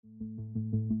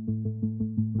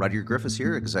Rudyard Griffiths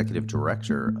here, Executive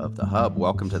Director of the Hub.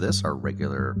 Welcome to this, our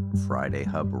regular Friday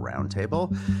Hub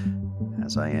Roundtable.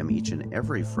 As I am each and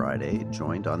every Friday,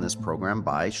 joined on this program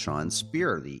by Sean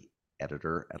Spear, the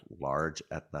editor at large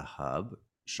at the Hub.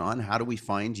 Sean, how do we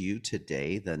find you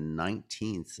today, the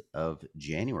 19th of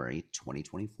January,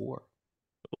 2024?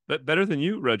 Better than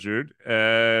you, Rudyard.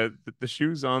 The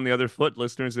shoe's on the other foot.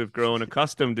 Listeners have grown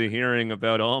accustomed to hearing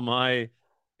about all my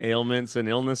ailments and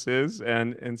illnesses,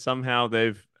 and somehow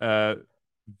they've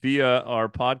via our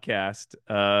podcast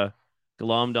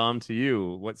glommed on to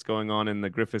you. What's going on in the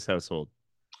Griffiths household?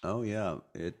 Oh, yeah.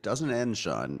 It doesn't end,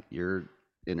 Sean. You're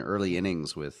in early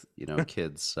innings with,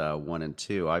 kids one and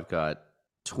two. I've got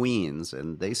tweens,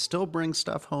 and they still bring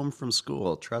stuff home from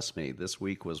school. Trust me, this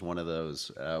week was one of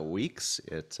those weeks.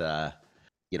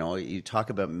 You talk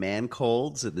about man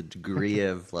colds and the degree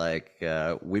of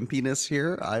wimpiness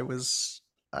here.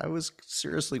 I was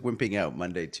seriously wimping out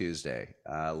Monday, Tuesday.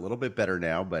 A little bit better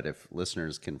now, but if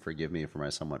listeners can forgive me for my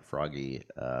somewhat froggy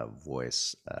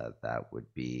voice, that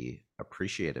would be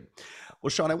appreciated. Well,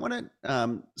 Sean, I want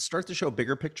to start the show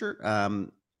bigger picture.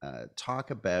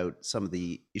 Talk about some of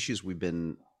the issues we've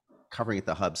been covering at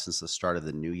the Hub since the start of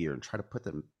the new year, and try to put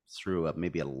them through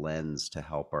maybe a lens to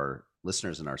help our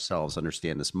listeners and ourselves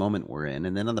understand this moment we're in.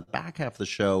 And then on the back half of the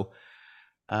show,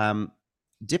 um,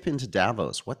 dip into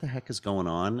Davos. What the heck is going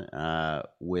on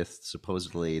with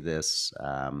supposedly this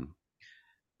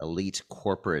elite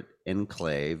corporate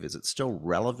enclave? Is it still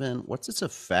relevant? What's its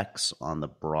effects on the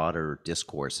broader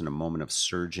discourse in a moment of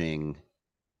surging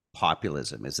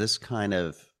populism? Is this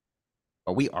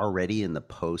are we already in the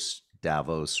post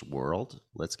Davos world?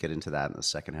 Let's get into that in the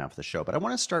second half of the show. But I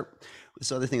want to start with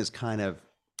this other thing is I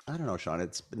don't know, Sean,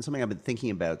 it's been something I've been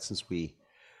thinking about since we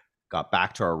got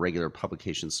back to our regular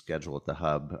publication schedule at the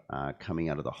Hub coming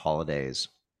out of the holidays.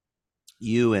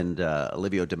 You and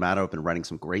Olivia D'Amato have been writing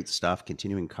some great stuff,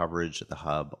 continuing coverage at the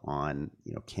Hub on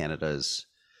Canada's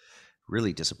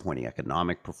really disappointing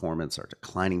economic performance, our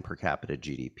declining per capita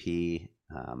GDP.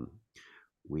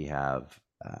 We have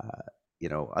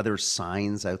other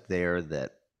signs out there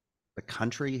that the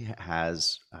country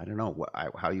has, I don't know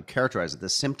how you characterize it, the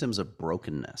symptoms of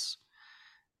brokenness.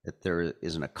 That there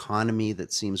is an economy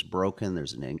that seems broken,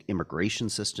 there's an immigration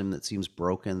system that seems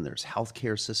broken, there's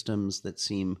healthcare systems that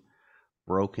seem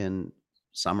broken.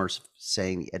 Some are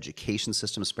saying the education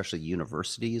system, especially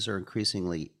universities, are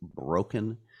increasingly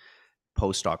broken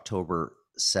post October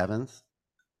 7th.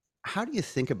 How do you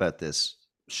think about this,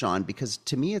 Sean? Because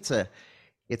to me, it's a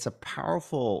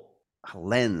powerful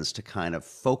lens to kind of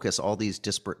focus all these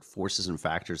disparate forces and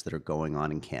factors that are going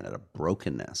on in Canada,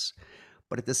 brokenness.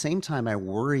 But at the same time, I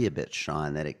worry a bit,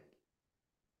 Sean, that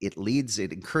it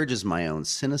encourages my own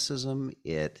cynicism.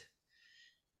 It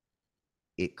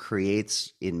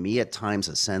creates in me at times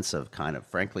a sense of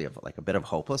frankly, of like a bit of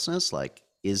hopelessness. Like,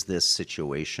 is this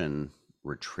situation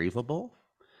retrievable?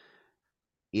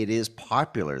 It is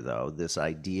popular, though, this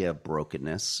idea of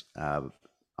brokenness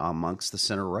amongst the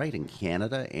center right in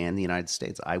Canada and the United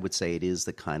States. I would say it is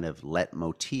the kind of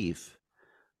leitmotif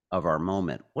of our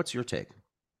moment. What's your take?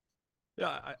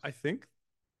 Yeah, I think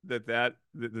that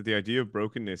the idea of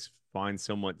brokenness finds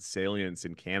somewhat salience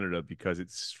in Canada because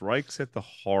it strikes at the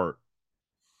heart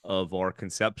of our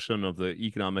conception of the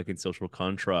economic and social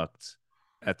contract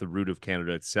at the root of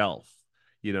Canada itself.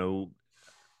 You know,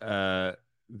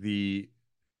 the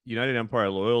United Empire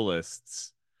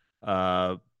Loyalists,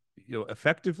 uh,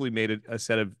 effectively made a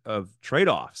set of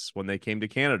trade-offs when they came to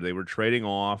Canada. They were trading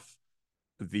off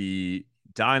the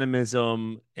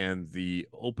dynamism and the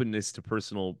openness to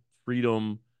personal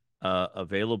freedom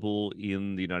available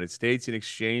in the United States in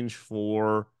exchange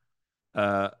for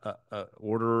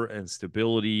order and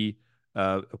stability.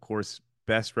 Of course,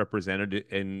 best represented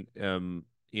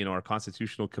in our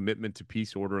constitutional commitment to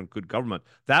peace, order, and good government.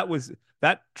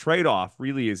 That trade-off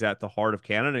really is at the heart of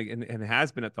Canada and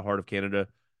has been at the heart of Canada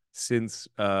since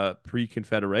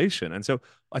pre-Confederation. And so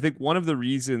I think one of the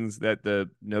reasons that the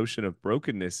notion of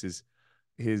brokenness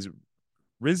is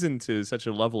risen to such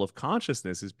a level of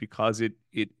consciousness is because it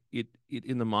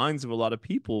in the minds of a lot of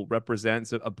people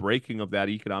represents a breaking of that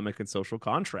economic and social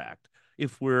contract.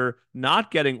 If we're not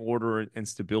getting order and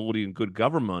stability and good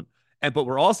government, but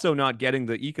we're also not getting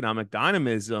the economic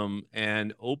dynamism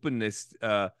and openness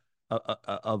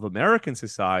of American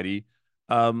society,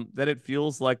 that it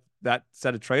feels like that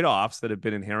set of trade-offs that have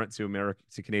been inherent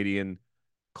to Canadian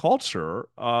culture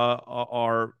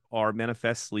are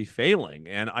manifestly failing.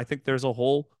 And I think there's a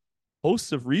whole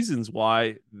host of reasons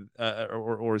why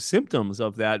or symptoms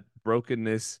of that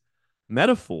brokenness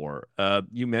metaphor.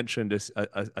 You mentioned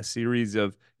a series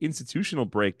of institutional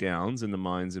breakdowns in the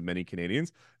minds of many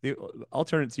Canadians. I'll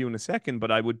turn it to you in a second,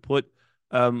 but I would put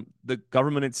the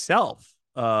government itself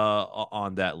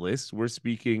on that list. We're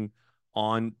speaking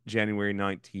on January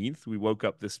 19th. We woke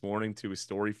up this morning to a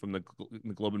story from the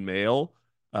Globe and Mail.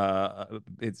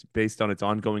 It's based on its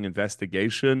ongoing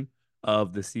investigation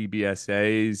of the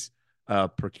CBSA's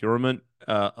procurement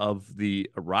of the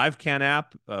ArriveCan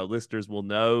app. Listeners will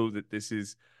know that this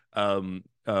is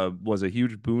was a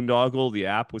huge boondoggle. The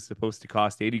app was supposed to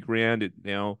cost 80 grand.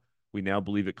 We now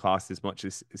believe it costs as much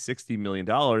as $60 million,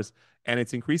 and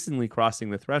it's increasingly crossing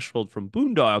the threshold from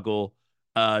boondoggle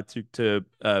to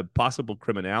possible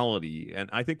criminality. And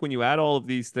I think when you add all of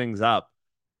these things up,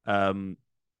 um,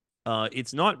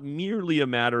 it's not merely a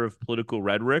matter of political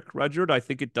rhetoric, Rudyard. I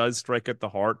think it does strike at the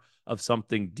heart of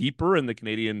something deeper in the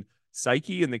Canadian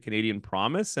psyche and the Canadian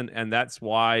promise, and that's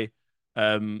why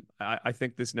I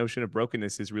think this notion of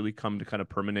brokenness has really come to kind of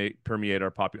permeate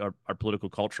our political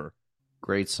culture.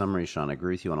 Great summary, Sean. I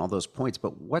agree with you on all those points.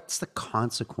 But what's the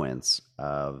consequence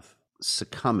of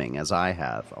succumbing, as I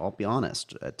have? I'll be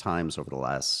honest, at times over the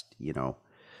last,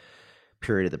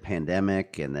 period of the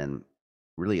pandemic, and then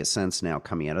really a sense now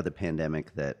coming out of the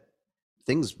pandemic that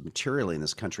things materially in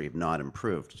this country have not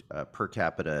improved. Per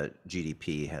capita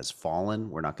GDP has fallen.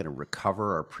 We're not going to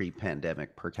recover our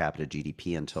pre-pandemic per capita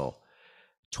GDP until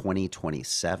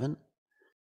 2027.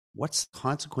 What's the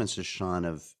consequences, Sean,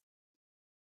 of,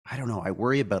 I don't know, I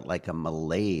worry about like a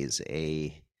malaise,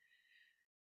 a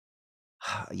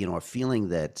feeling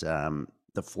that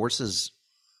the forces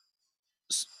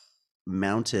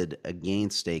mounted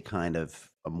against a kind of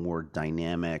a more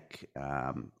dynamic,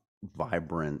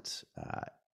 vibrant,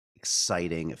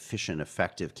 exciting, efficient,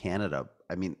 effective Canada.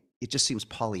 I mean, it just seems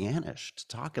Pollyannish to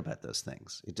talk about those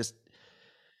things.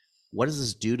 What does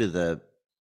this do to the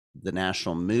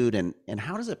national mood, and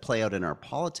how does it play out in our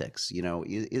politics?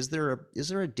 Is there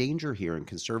a danger here in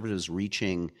Conservatives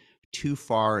reaching too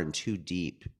far and too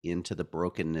deep into the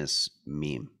brokenness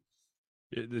meme?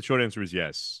 The short answer is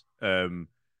yes.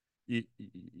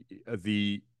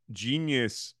 The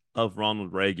genius of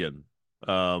Ronald Reagan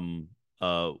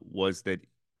was that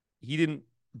he didn't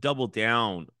double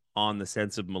down on the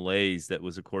sense of malaise that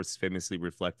was, of course, famously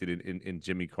reflected in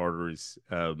Jimmy Carter's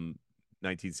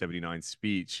 1979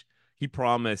 speech. He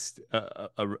promised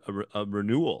a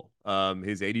renewal.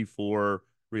 His 84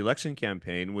 reelection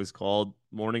campaign was called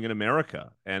Morning in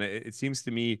America. And it seems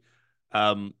to me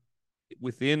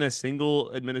within a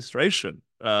single administration,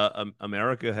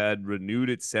 America had renewed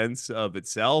its sense of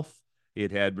itself.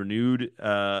 It had renewed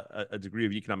a degree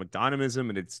of economic dynamism,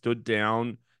 and it stood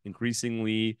down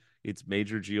increasingly its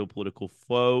major geopolitical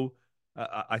foe.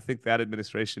 I think that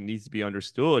administration needs to be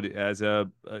understood as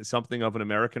something of an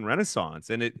American Renaissance,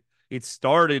 and it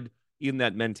started in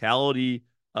that mentality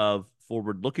of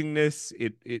forward-lookingness,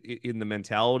 in the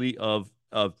mentality of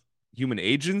human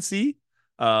agency,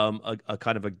 a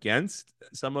kind of against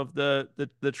some of the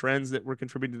trends that were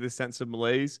contributing to this sense of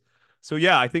malaise. So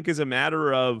yeah, I think as a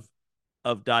matter of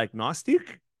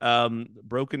diagnostic,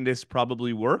 brokenness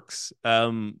probably works.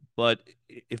 But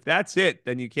if that's it,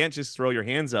 then you can't just throw your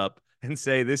hands up and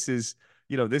say this is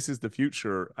the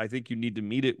future. I think you need to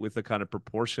meet it with a kind of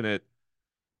proportionate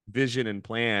vision and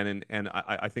plan, and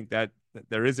I think that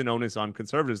there is an onus on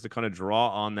Conservatives to kind of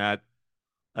draw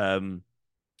um,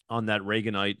 on that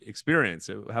Reaganite experience.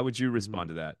 So how would you respond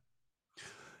to that?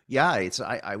 Yeah,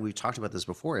 we've talked about this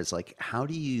before. It's like, how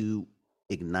do you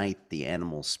ignite the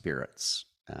animal spirits?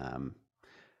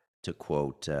 To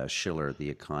quote Schiller, the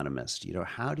economist,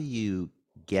 how do you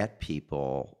get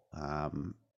people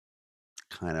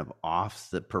kind of off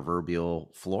the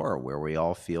proverbial floor where we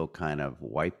all feel kind of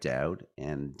wiped out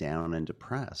and down and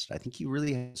depressed? I think you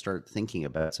really have to start thinking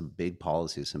about some big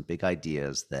policies, some big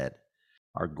ideas that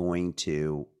are going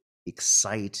to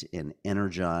excite and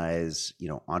energize,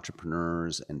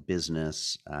 entrepreneurs and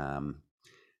business.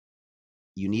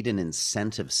 You need an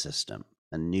incentive system,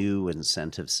 a new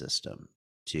incentive system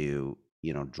to,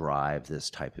 drive this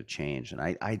type of change. And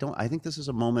I think this is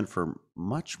a moment for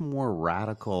much more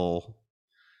radical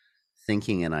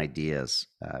thinking and ideas,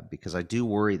 because I do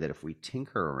worry that if we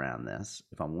tinker around this,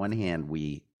 if on one hand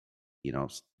we,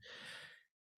 because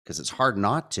it's hard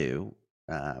not to,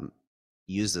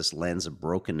 use this lens of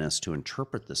brokenness to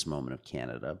interpret this moment of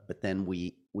Canada, but then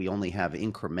we only have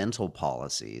incremental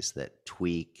policies that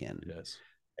tweak and Yes.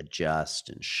 adjust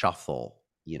and shuffle,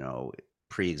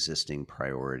 pre-existing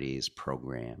priorities,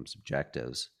 programs,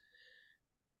 objectives.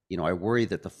 I worry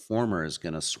that the former is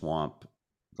going to swamp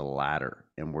the latter,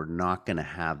 and we're not going to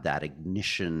have that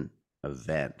ignition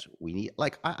event. We need,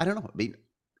 like, I don't know. I mean,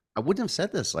 I wouldn't have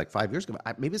said this like 5 years ago.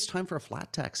 Maybe it's time for a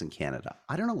flat tax in Canada.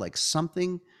 I don't know, like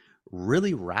something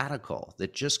really radical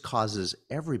that just causes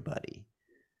everybody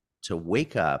to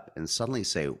wake up and suddenly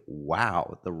say,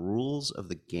 wow, the rules of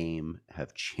the game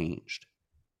have changed.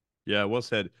 Yeah, well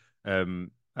said.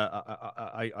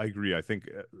 I agree. I think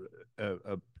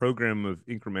a program of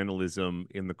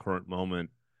incrementalism in the current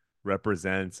moment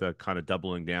represents a kind of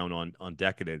doubling down on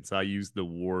decadence. I used the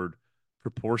word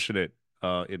proportionate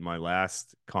in my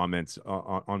last comments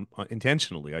on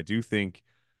intentionally. I do think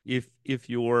if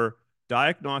your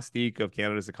diagnostic of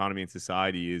Canada's economy and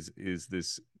society is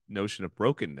this notion of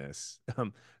brokenness,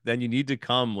 then you need to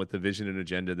come with a vision and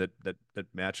agenda that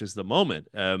matches the moment.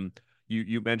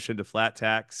 You mentioned a flat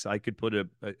tax. I could put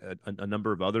a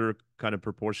number of other kind of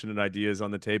proportionate ideas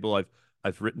on the table.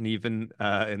 I've written even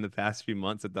in the past few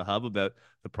months at the Hub about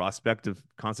the prospect of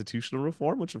constitutional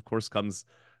reform, which of course comes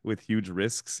with huge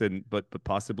risks and but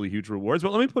possibly huge rewards.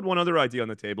 But let me put one other idea on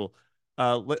the table.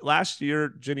 Last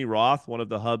year, Ginny Roth, one of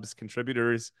the Hub's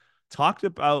contributors, talked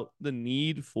about the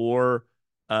need for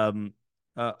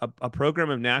a program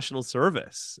of national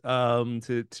service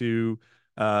to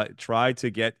try to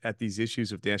get at these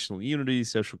issues of national unity,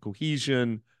 social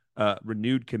cohesion,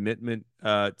 renewed commitment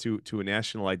to a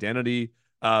national identity.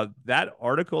 That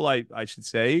article, I should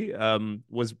say,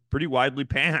 was pretty widely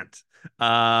panned.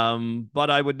 But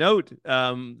I would note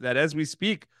that as we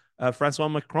speak, Francois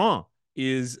Macron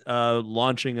is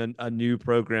launching a new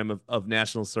program of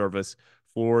national service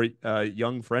for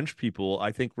young French people,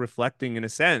 I think reflecting, in a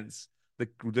sense,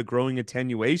 the growing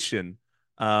attenuation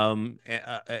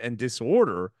and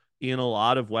disorder in a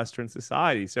lot of Western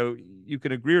society. So you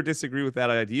can agree or disagree with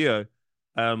that idea.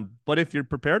 But if you're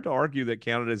prepared to argue that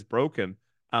Canada is broken,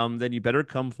 then you better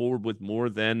come forward with more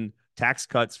than tax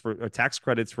cuts for or tax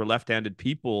credits for left-handed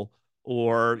people,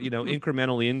 or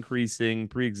incrementally increasing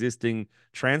pre-existing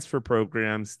transfer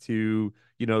programs to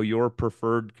your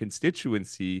preferred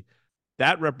constituency.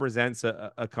 That represents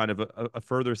a kind of a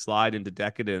further slide into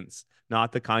decadence,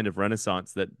 not the kind of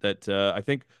renaissance that I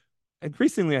think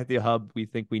increasingly at the Hub we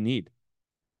think we need.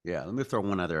 Yeah, let me throw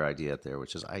one other idea out there,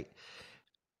 which is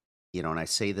and I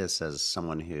say this as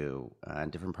someone who, in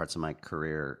different parts of my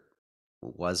career,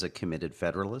 was a committed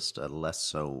Federalist, less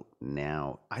so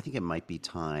now. I think it might be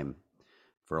time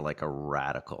for like a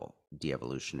radical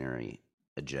de-evolutionary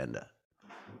agenda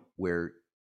where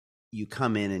you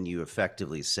come in and you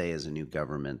effectively say as a new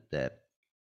government that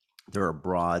there are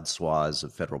broad swaths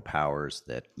of federal powers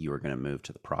that you are going to move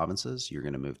to the provinces. You're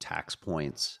going to move tax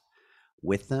points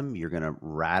with them. You're going to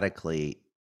radically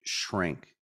shrink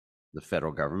the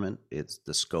federal government. It's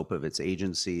the scope of its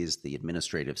agencies, the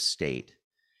administrative state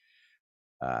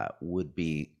would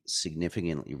be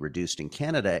significantly reduced in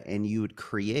Canada, and you would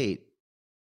create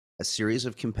a series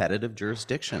of competitive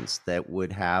jurisdictions that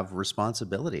would have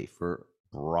responsibility for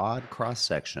broad cross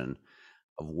section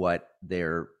of what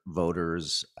their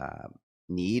voters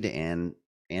need and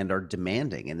are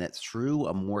demanding, and that through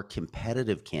a more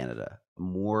competitive Canada, a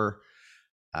more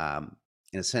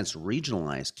in a sense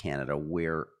regionalized Canada,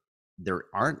 where there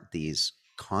aren't these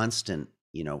constant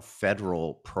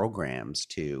federal programs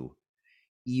to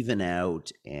even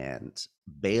out and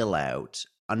bail out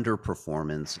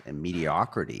underperformance and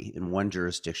mediocrity in one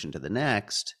jurisdiction to the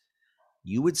next,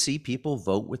 you would see people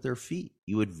vote with their feet.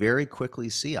 You would very quickly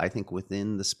see, I think,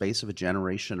 within the space of a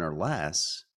generation or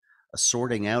less, a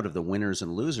sorting out of the winners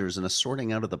and losers and a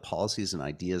sorting out of the policies and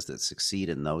ideas that succeed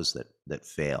and those that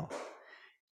fail.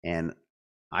 And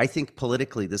I think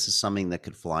politically, this is something that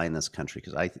could fly in this country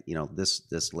because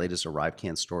this latest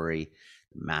ArriveCan story,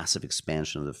 massive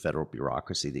expansion of the federal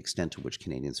bureaucracy, the extent to which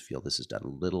Canadians feel this has done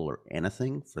little or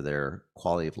anything for their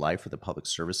quality of life, for the public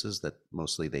services that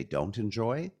mostly they don't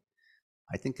enjoy.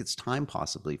 I think it's time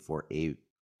possibly for a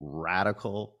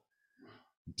radical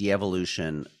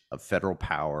de-evolution of federal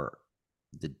power,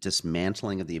 the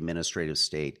dismantling of the administrative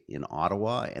state in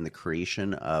Ottawa, and the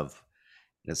creation of,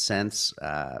 in a sense,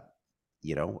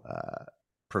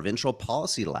 provincial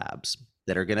policy labs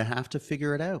that are going to have to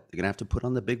figure it out. They're going to have to put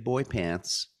on the big boy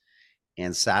pants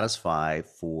and satisfy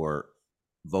for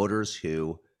voters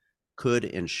who could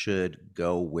and should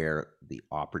go where the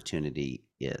opportunity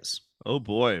is. Oh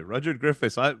boy, Rudyard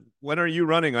Griffiths. When are you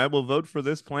running? I will vote for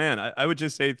this plan. I would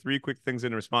just say three quick things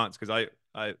in response because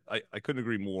I couldn't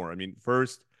agree more. I mean,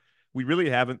 first, we really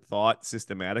haven't thought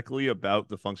systematically about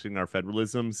the functioning of our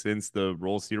federalism since the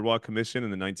Rolls-Sirois Commission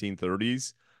in the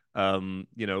 1930s.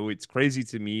 It's crazy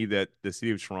to me that the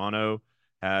city of Toronto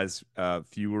has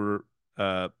fewer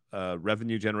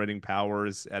revenue generating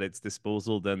powers at its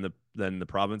disposal than the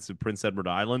province of Prince Edward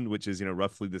Island, which is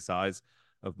roughly the size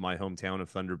of my hometown of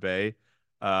Thunder Bay.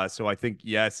 So I think,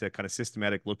 yes, a kind of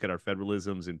systematic look at our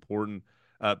federalism is important.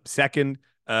 Second,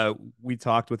 we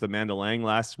talked with Amanda Lang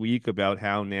last week about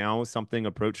how now something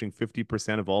approaching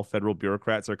 50% of all federal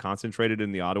bureaucrats are concentrated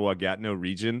in the Ottawa-Gatineau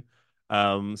region.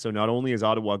 So not only is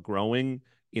Ottawa growing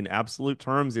in absolute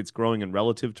terms, it's growing in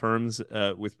relative terms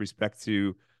with respect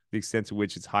to the extent to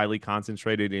which it's highly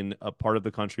concentrated in a part of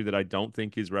the country that I don't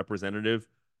think is representative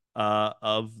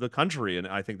of the country. And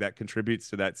I think that contributes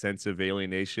to that sense of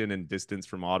alienation and distance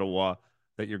from Ottawa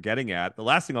that you're getting at. The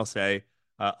last thing I'll say,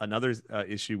 another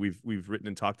issue we've written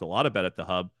and talked a lot about at the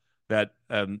Hub, that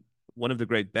one of the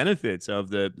great benefits of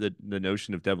the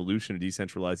notion of devolution or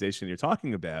decentralization you're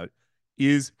talking about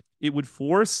is it would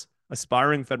force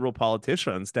aspiring federal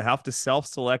politicians to have to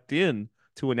self-select in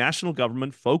to a national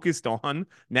government focused on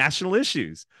national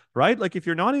issues, right? Like if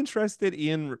you're not interested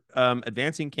in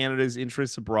advancing Canada's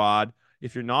interests abroad,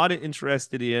 if you're not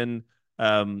interested in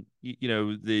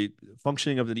the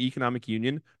functioning of the economic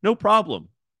union, no problem.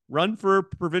 Run for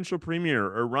provincial premier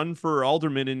or run for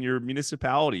alderman in your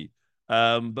municipality.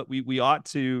 But we ought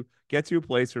to get to a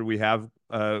place where we have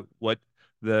what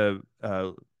the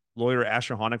lawyer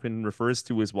Asher Honickman refers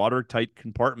to as watertight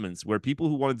compartments, where people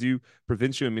who want to do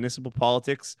provincial and municipal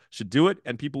politics should do it,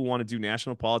 and people who want to do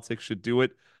national politics should do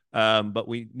it. But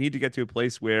we need to get to a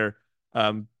place where,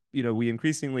 we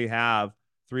increasingly have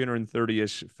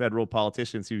 330-ish federal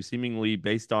politicians who seemingly,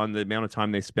 based on the amount of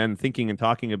time they spend thinking and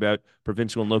talking about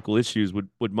provincial and local issues, would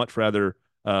much rather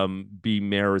be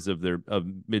mayors of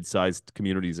mid-sized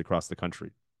communities across the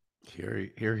country.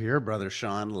 Here, brother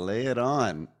Sean, lay it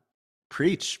on.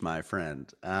 Preach, my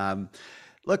friend.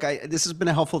 Look, this has been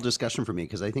a helpful discussion for me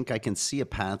because I think I can see a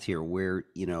path here where,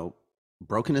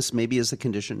 brokenness maybe is the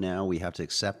condition now. We have to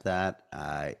accept that.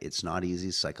 It's not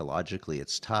easy psychologically.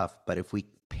 It's tough. But if we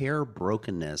pair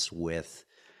brokenness with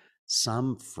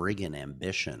some friggin'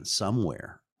 ambition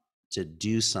somewhere to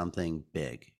do something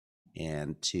big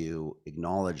and to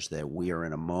acknowledge that we are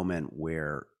in a moment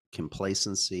where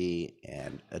complacency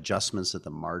and adjustments at the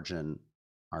margin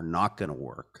are not going to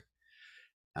work.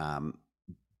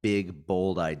 Big,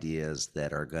 bold ideas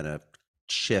that are going to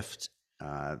shift,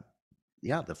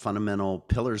 the fundamental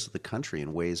pillars of the country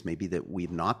in ways maybe that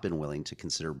we've not been willing to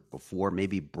consider before.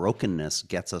 Maybe brokenness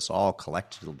gets us all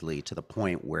collectively to the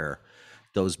point where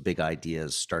those big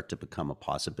ideas start to become a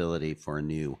possibility for a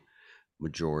new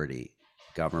majority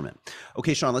government.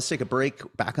 Okay, Sean, let's take a break.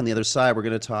 Back on the other side, we're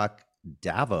going to talk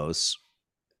Davos.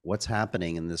 What's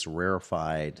happening in this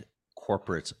rarefied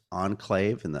corporate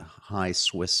enclave in the high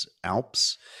Swiss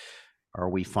Alps? Are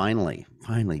we finally,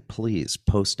 please,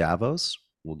 post Davos?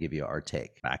 We'll give you our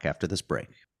take. Back after this break.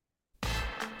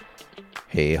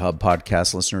 Hey, Hub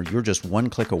podcast listener, you're just one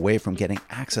click away from getting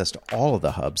access to all of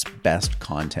the Hub's best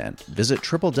content. Visit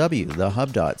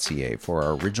www.thehub.ca for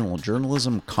our original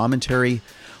journalism, commentary,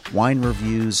 wine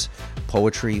reviews,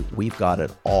 poetry. We've got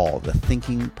it all. The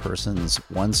thinking person's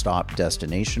one-stop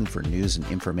destination for news and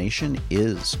information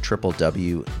is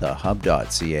www.thehub.ca.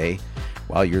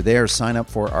 While you're there, sign up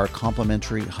for our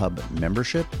complimentary Hub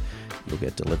membership. You'll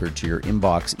get delivered to your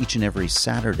inbox each and every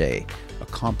Saturday a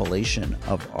compilation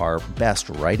of our best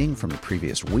writing from the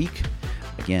previous week.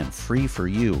 Again, free for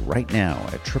you right now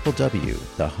at www.thehub.ca.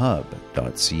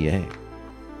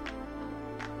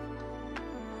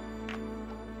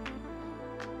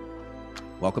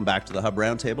 Welcome back to the Hub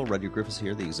Roundtable. Rudyard Griffiths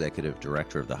here, the Executive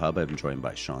Director of the Hub. I'm joined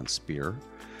by Sean Speer,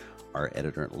 our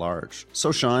Editor-at-Large.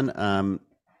 So, Sean,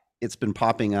 it's been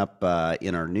popping up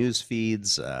in our news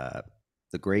feeds,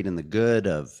 the great and the good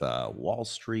of Wall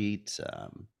Street,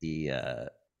 the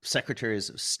secretaries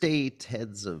of state,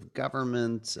 heads of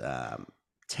government,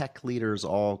 tech leaders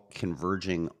all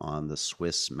converging on the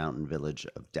Swiss mountain village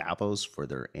of Davos for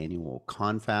their annual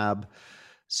confab.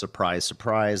 Surprise,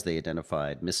 surprise, they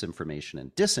identified misinformation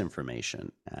and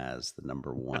disinformation as the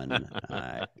number one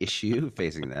issue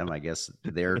facing them. I guess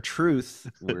their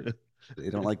truth, they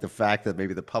don't like the fact that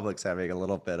maybe the public's having a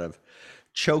little bit of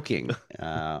choking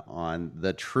on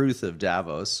the truth of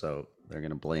Davos. So they're going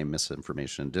to blame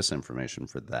misinformation and disinformation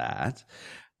for that.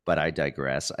 But I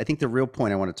digress. I think the real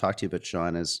point I want to talk to you about,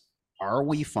 Sean, is are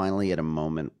we finally at a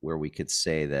moment where we could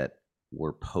say that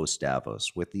we're post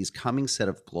Davos with these coming set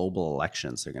of global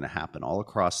elections? They're going to happen all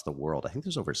across the world. I think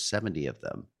there's over 70 of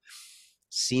them.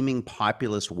 Seeming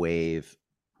populist wave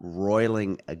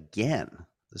roiling again.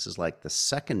 This is like the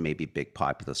second maybe big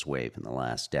populist wave in the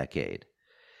last decade.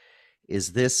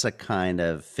 Is this a kind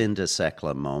of fin de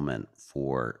siècle moment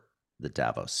for the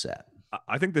Davos set?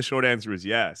 I think the short answer is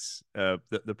yes.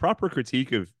 The proper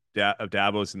critique of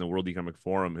Davos and the World Economic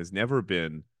Forum has never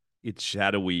been its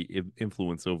shadowy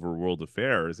influence over world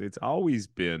affairs. It's always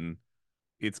been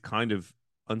its kind of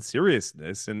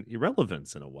unseriousness and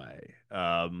irrelevance in a way.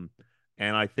 And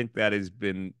I think that has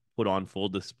been put on full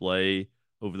display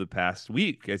over the past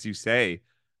week. As you say,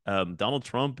 Donald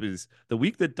Trump is the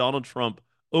week that Donald Trump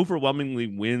overwhelmingly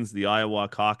wins the Iowa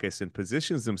caucus and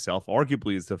positions himself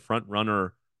arguably as the front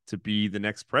runner to be the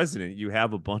next president. You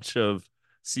have a bunch of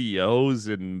CEOs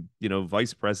and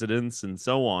vice presidents and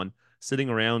so on sitting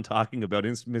around talking about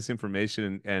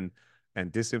misinformation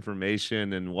and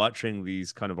disinformation and watching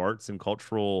these kind of arts and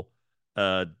cultural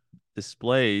uh,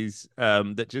 displays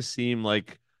that just seem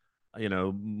like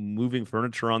moving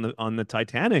furniture on the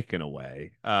Titanic in a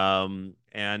way. And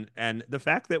the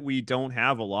fact that we don't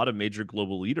have a lot of major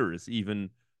global leaders, even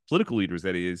political leaders,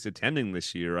 that is attending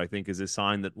this year, I think is a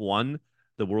sign that one,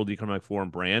 the World Economic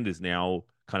Forum brand is now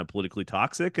kind of politically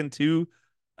toxic, and two,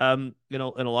 in a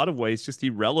lot of ways, just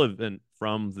irrelevant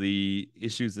from the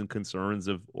issues and concerns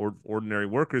of ordinary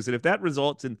workers. And if that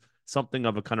results in something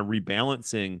of a kind of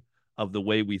rebalancing of the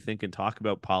way we think and talk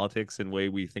about politics and way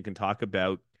we think and talk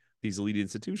about these elite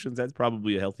institutions, that's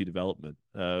probably a healthy development.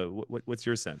 What's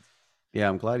your sense? Yeah,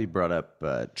 I'm glad you brought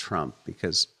up Trump,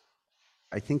 because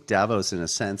I think Davos, in a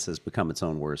sense, has become its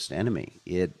own worst enemy.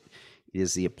 It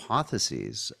is the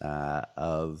apotheosis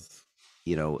of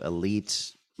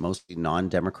elite, mostly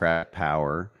non-democratic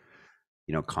power,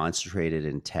 concentrated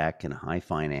in tech and high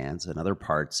finance and other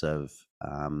parts of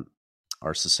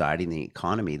our society and the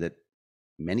economy that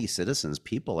many citizens,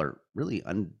 people are really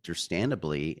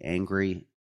understandably angry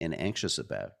and anxious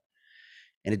about.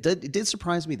 And it did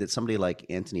surprise me that somebody like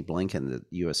Antony Blinken, the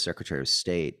U.S. Secretary of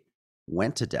State,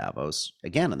 went to Davos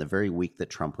again on the very week that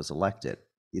Trump was elected.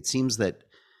 It seems that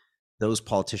those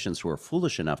politicians who are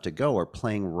foolish enough to go are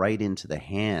playing right into the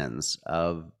hands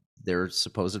of their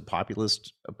supposed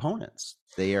populist opponents.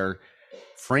 They are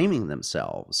framing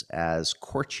themselves as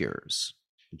courtiers,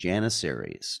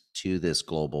 janissaries to this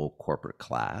global corporate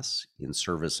class in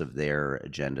service of their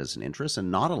agendas and interests, and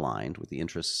not aligned with the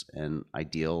interests and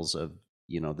ideals of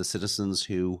the citizens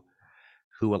who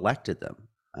elected them.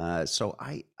 So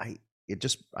I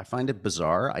find it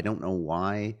bizarre. I don't know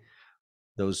why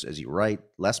those, as you write,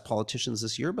 less politicians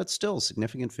this year, but still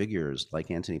significant figures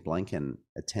like Antony Blinken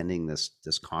attending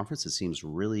this conference. It seems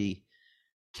really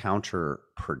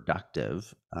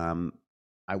counterproductive.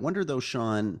 I wonder, though,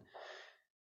 Sean,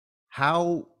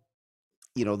 how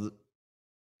you know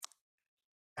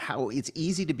how it's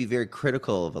easy to be very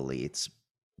critical of elites,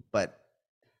 but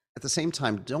at the same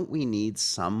time, don't we need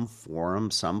some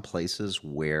forum, some places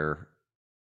where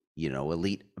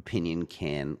elite opinion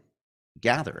can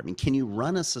gather? I mean, can you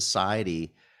run a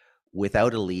society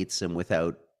without elites and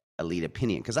without elite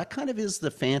opinion? Because that kind of is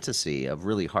the fantasy of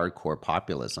really hardcore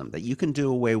populism, that you can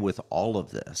do away with all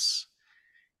of this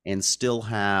and still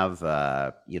have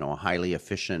a highly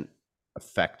efficient,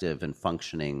 effective, and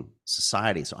functioning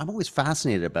society. So I'm always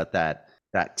fascinated about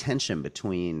that tension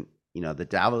between the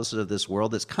Davos of this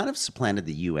world that's kind of supplanted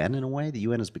the UN in a way. The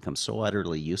UN has become so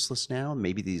utterly useless now.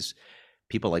 Maybe these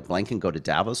people like Blinken go to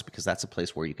Davos because that's a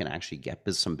place where you can actually get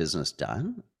some business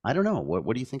done. I don't know.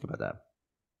 What do you think about that?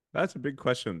 That's a big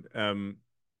question.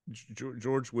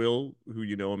 George Will, who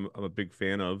I'm a big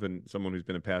fan of, and someone who's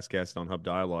been a past guest on Hub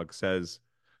Dialogue, says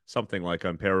something like,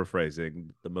 I'm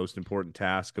paraphrasing, the most important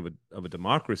task of a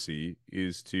democracy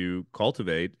is to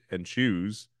cultivate and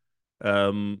choose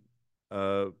um,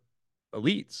 uh,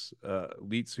 elites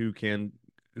who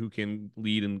can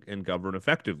lead and govern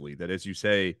effectively. That, as you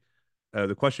say,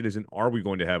 the question isn't are we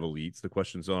going to have elites? The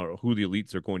questions are who the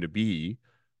elites are going to be,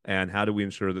 and how do we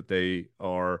ensure that they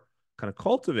are kind of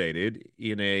cultivated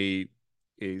in a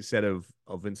set of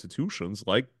institutions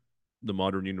like the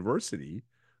modern university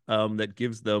that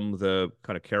gives them the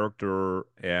kind of character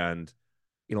and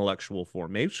intellectual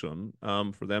formation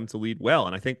for them to lead well.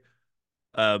 And I think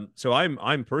so.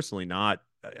 I'm personally not.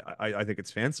 I think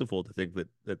it's fanciful to think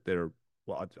that there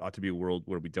ought to be a world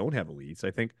where we don't have elites.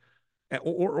 I think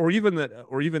or even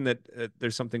that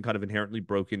there's something kind of inherently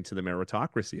broken to the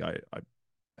meritocracy. I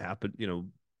happen,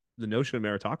 the notion of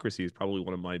meritocracy is probably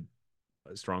one of my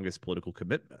strongest political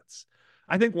commitments.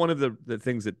 I think one of the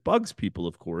things that bugs people,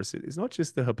 of course, is not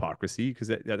just the hypocrisy, because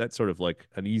that's sort of like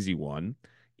an easy one.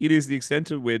 It is the extent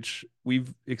to which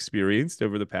we've experienced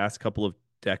over the past couple of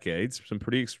decades some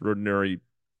pretty extraordinary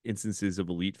instances of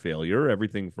elite failure,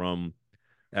 everything from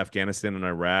Afghanistan and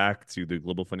Iraq to the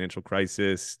global financial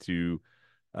crisis to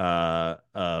the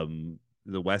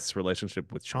West's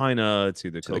relationship with China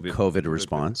to the To the COVID, COVID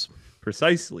response.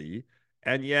 precisely.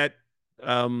 And yet,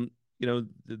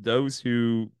 those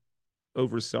who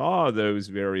oversaw those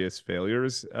various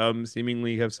failures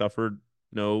seemingly have suffered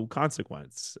no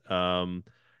consequence. And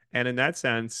in that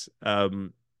sense,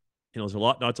 there's a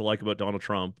lot not to like about Donald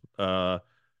Trump.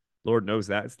 Lord knows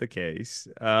that's the case.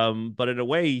 But in a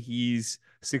way, he's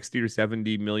 60 or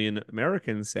 70 million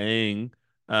Americans saying,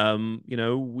 we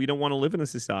don't want to live in a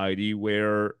society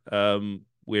where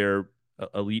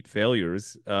elite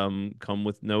failures come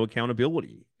with no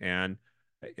accountability. And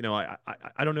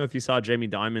I don't know if you saw Jamie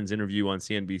Dimon's interview on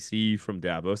CNBC from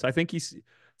Davos. I think he's,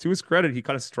 to his credit, he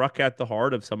kind of struck at the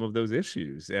heart of some of those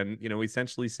issues, and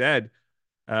essentially said,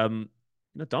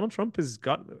 Donald Trump has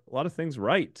got a lot of things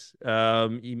right.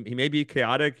 He may be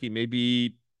chaotic, he may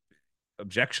be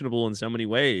objectionable in so many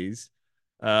ways,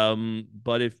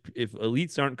 but if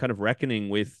elites aren't kind of reckoning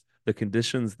with the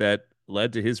conditions that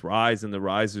led to his rise and the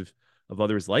rise of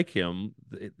others like him,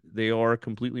 they are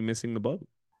completely missing the boat.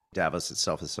 Davos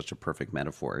itself is such a perfect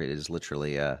metaphor. It is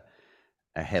literally a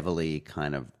heavily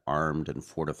kind of armed and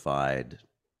fortified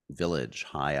village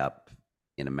high up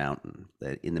in a mountain.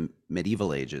 That in the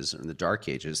medieval ages, or in the dark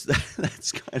ages,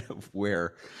 that's kind of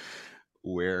where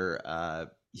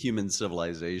human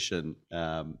civilization,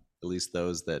 at least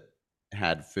those that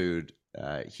had food,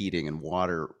 heating, and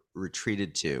water,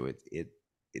 retreated to. It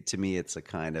to me, it's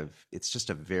just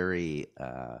a very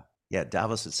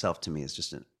Davos itself to me is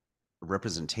just a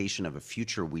representation of a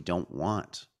future we don't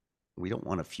want. We don't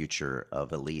want a future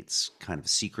of elites kind of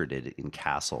secreted in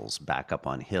castles back up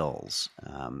on hills,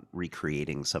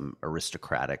 recreating some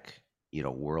aristocratic,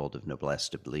 world of noblesse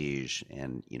oblige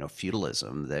and,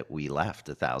 feudalism that we left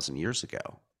 1,000 years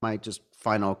ago. My just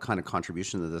final kind of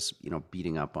contribution to this,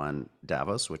 beating up on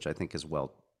Davos, which I think is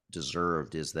well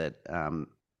deserved, is that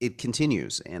it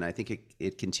continues. And I think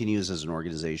it continues as an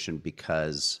organization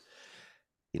because,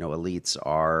 elites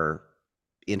are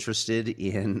interested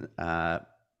in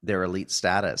their elite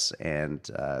status. And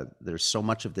there's so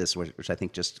much of this, which I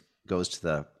think just goes to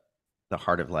the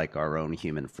heart of like our own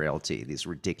human frailty, these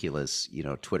ridiculous,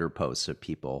 Twitter posts of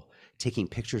people taking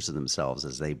pictures of themselves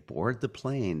as they board the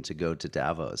plane to go to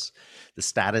Davos. The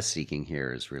status seeking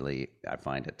here is really, I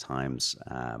find at times,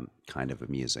 kind of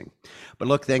amusing. But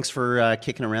look, thanks for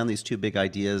kicking around these two big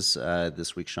ideas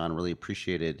this week, Sean. Really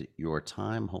appreciated your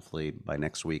time. Hopefully by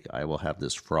next week, I will have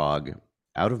this frog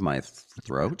out of my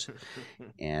throat,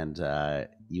 and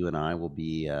you and I will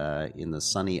be in the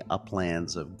sunny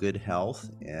uplands of good health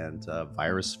and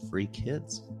virus-free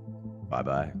kids.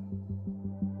 Bye-bye.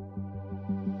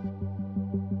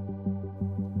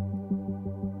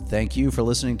 Thank you for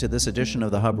listening to this edition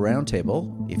of the Hub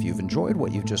Roundtable. If you've enjoyed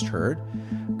what you've just heard,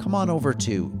 come on over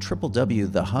to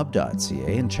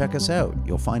www.thehub.ca and check us out.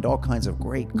 You'll find all kinds of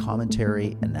great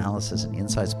commentary, analysis, and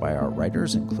insights by our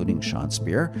writers, including Sean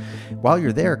Speer. While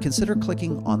you're there, consider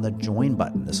clicking on the Join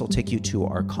button. This will take you to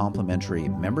our complimentary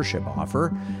membership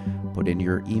offer. Put in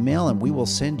your email, and we will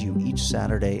send you each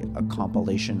Saturday a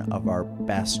compilation of our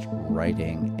best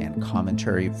writing and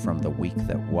commentary from the week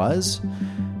that was.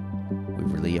 We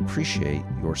really appreciate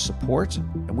your support,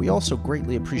 and we also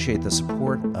greatly appreciate the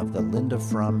support of the Linda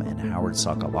Frum and Howard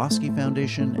Sokolowski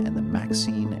Foundation and the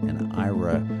Maxine and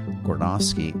Ira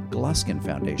Gornowski Gluskin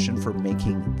Foundation for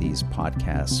making these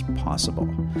podcasts possible.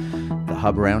 The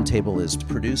Hub Roundtable is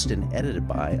produced and edited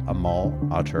by Amal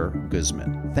Atar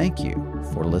Guzman. Thank you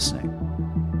for listening.